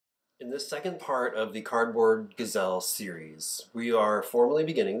In this second part of the Cardboard Gazelle series, we are formally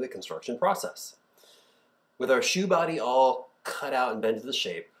beginning the construction process. With our shoe body all cut out and bent to the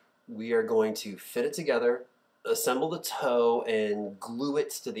shape, we are going to fit it together, assemble the toe, and glue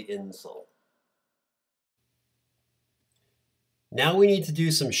it to the insole. Now we need to do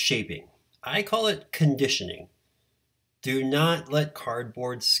some shaping. I call it conditioning. Do not let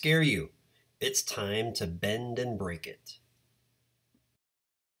cardboard scare you. It's time to bend and break it.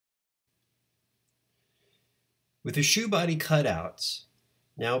 With your shoe body cut out,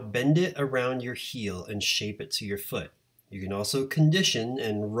 now bend it around your heel and shape it to your foot. You can also condition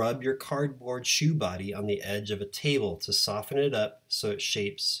and rub your cardboard shoe body on the edge of a table to soften it up so it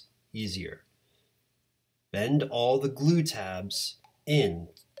shapes easier. Bend all the glue tabs in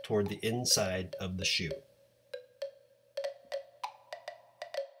toward the inside of the shoe.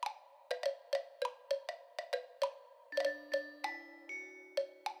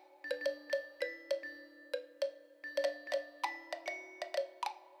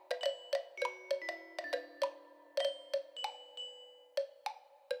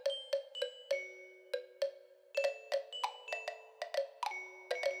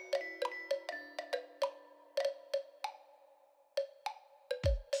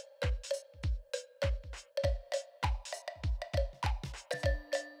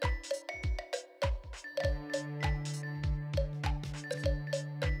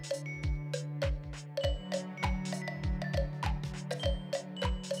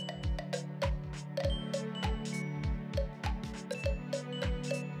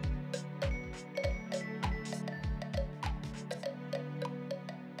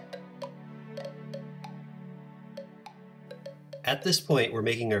 At this point, we're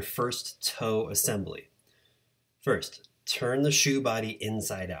making our first toe assembly. First, turn the shoe body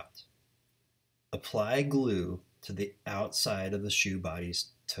inside out. Apply glue to the outside of the shoe body's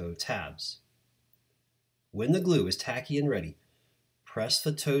toe tabs. When the glue is tacky and ready, press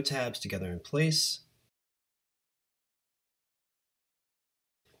the toe tabs together in place.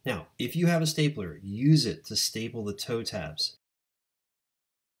 Now, if you have a stapler, use it to staple the toe tabs.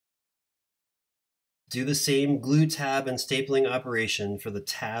 Do the same glue tab and stapling operation for the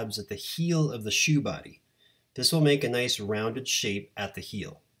tabs at the heel of the shoe body. This will make a nice rounded shape at the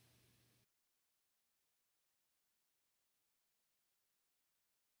heel.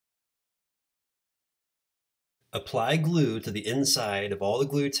 Apply glue to the inside of all the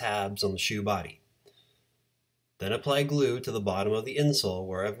glue tabs on the shoe body. Then apply glue to the bottom of the insole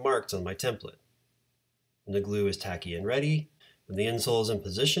where I've marked on my template. When the glue is tacky and ready, when the insole is in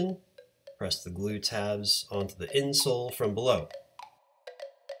position, press the glue tabs onto the insole from below.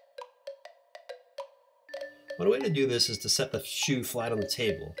 One way to do this is to set the shoe flat on the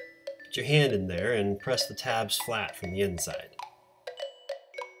table. Put your hand in there and press the tabs flat from the inside.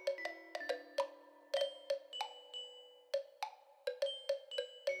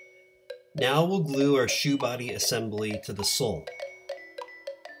 Now we'll glue our shoe body assembly to the sole.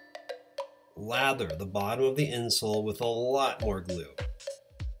 Lather the bottom of the insole with a lot more glue.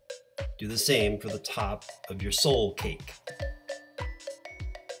 Do the same for the top of your sole cake.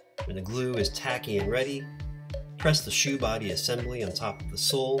 When the glue is tacky and ready, press the shoe body assembly on top of the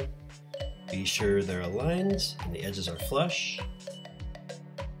sole. Be sure they're aligned and the edges are flush.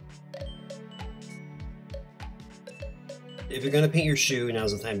 If you're going to paint your shoe,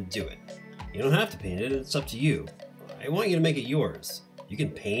 now's the time to do it. You don't have to paint it, it's up to you. I want you to make it yours. You can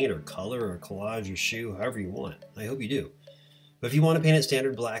paint or color or collage your shoe however you want. I hope you do. But if you want to paint it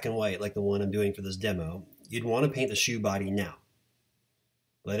standard black and white like the one I'm doing for this demo, you'd want to paint the shoe body now.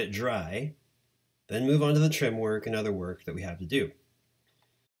 Let it dry, then move on to the trim work and other work that we have to do.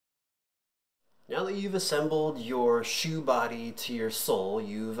 Now that you've assembled your shoe body to your sole,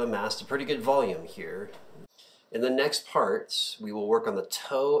 you've amassed a pretty good volume here. In the next part, we will work on the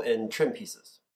toe and trim pieces.